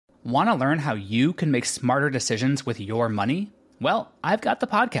Want to learn how you can make smarter decisions with your money? Well, I've got the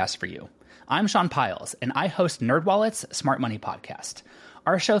podcast for you. I'm Sean Piles, and I host NerdWallet's Smart Money Podcast.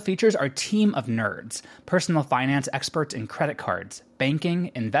 Our show features our team of nerds, personal finance experts in credit cards,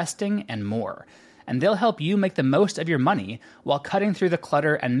 banking, investing, and more. And they'll help you make the most of your money while cutting through the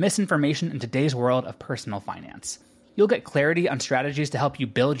clutter and misinformation in today's world of personal finance. You'll get clarity on strategies to help you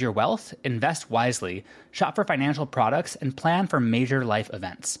build your wealth, invest wisely, shop for financial products, and plan for major life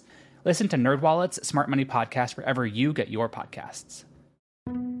events. Listen to NerdWallet's Smart Money Podcast wherever you get your podcasts.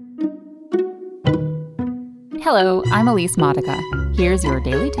 Hello, I'm Elise Modica. Here's your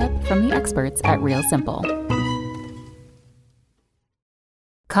daily tip from the experts at Real Simple.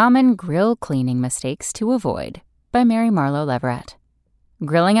 Common grill cleaning mistakes to avoid by Mary Marlowe Leverett.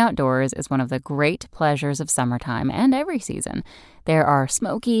 Grilling outdoors is one of the great pleasures of summertime and every season. There are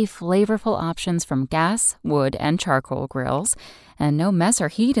smoky, flavorful options from gas, wood, and charcoal grills, and no mess or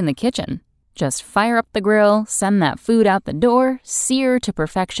heat in the kitchen. Just fire up the grill, send that food out the door, sear to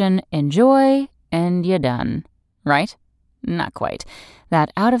perfection, enjoy, and you're done. Right? Not quite.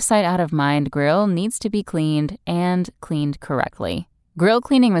 That out-of-sight, out-of-mind grill needs to be cleaned and cleaned correctly. Grill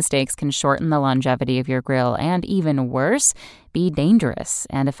cleaning mistakes can shorten the longevity of your grill and, even worse, be dangerous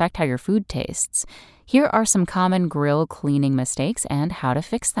and affect how your food tastes. Here are some common grill cleaning mistakes and how to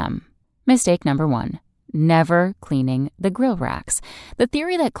fix them. Mistake number 1. Never cleaning the grill racks. The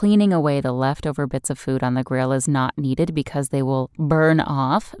theory that cleaning away the leftover bits of food on the grill is not needed because they will burn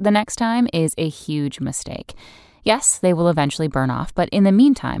off the next time is a huge mistake. Yes, they will eventually burn off, but in the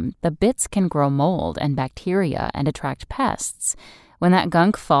meantime, the bits can grow mold and bacteria and attract pests. When that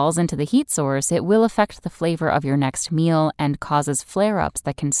gunk falls into the heat source, it will affect the flavor of your next meal and causes flare-ups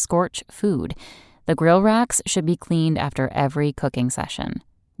that can scorch food. The grill racks should be cleaned after every cooking session.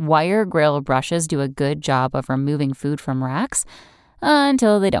 Wire grill brushes do a good job of removing food from racks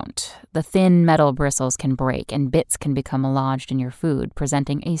until they don't. The thin metal bristles can break and bits can become lodged in your food,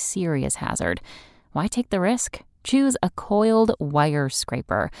 presenting a serious hazard. Why take the risk? Choose a coiled wire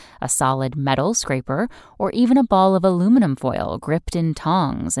scraper, a solid metal scraper, or even a ball of aluminum foil gripped in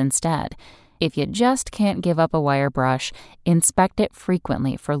tongs instead. If you just can't give up a wire brush, inspect it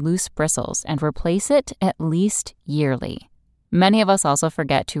frequently for loose bristles and replace it at least yearly. Many of us also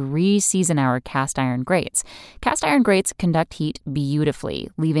forget to re-season our cast iron grates. Cast iron grates conduct heat beautifully,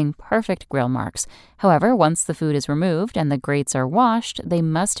 leaving perfect grill marks. However, once the food is removed and the grates are washed, they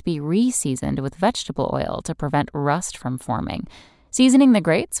must be re-seasoned with vegetable oil to prevent rust from forming. Seasoning the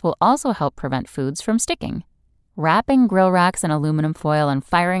grates will also help prevent foods from sticking. Wrapping grill racks in aluminum foil and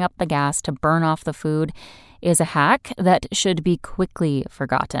firing up the gas to burn off the food is a hack that should be quickly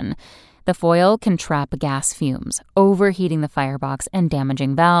forgotten. The foil can trap gas fumes, overheating the firebox and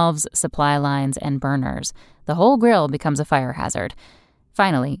damaging valves, supply lines, and burners. The whole grill becomes a fire hazard.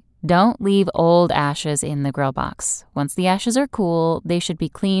 Finally, don't leave old ashes in the grill box. Once the ashes are cool, they should be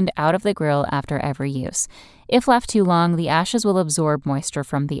cleaned out of the grill after every use. If left too long, the ashes will absorb moisture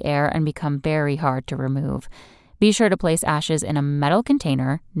from the air and become very hard to remove. Be sure to place ashes in a metal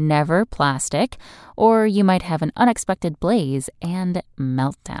container, never plastic, or you might have an unexpected blaze and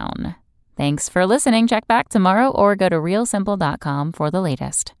meltdown. Thanks for listening. Check back tomorrow or go to realsimple.com for the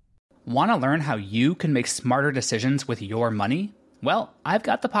latest. Want to learn how you can make smarter decisions with your money? Well, I've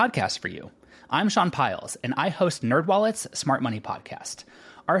got the podcast for you. I'm Sean Piles, and I host NerdWallet's Smart Money Podcast.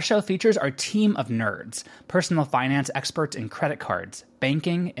 Our show features our team of nerds, personal finance experts in credit cards,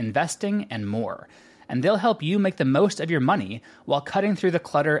 banking, investing, and more. And they'll help you make the most of your money while cutting through the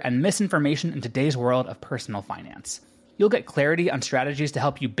clutter and misinformation in today's world of personal finance. You'll get clarity on strategies to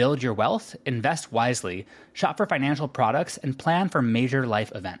help you build your wealth, invest wisely, shop for financial products, and plan for major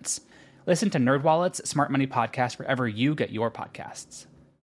life events. Listen to NerdWallet's Smart Money Podcast wherever you get your podcasts.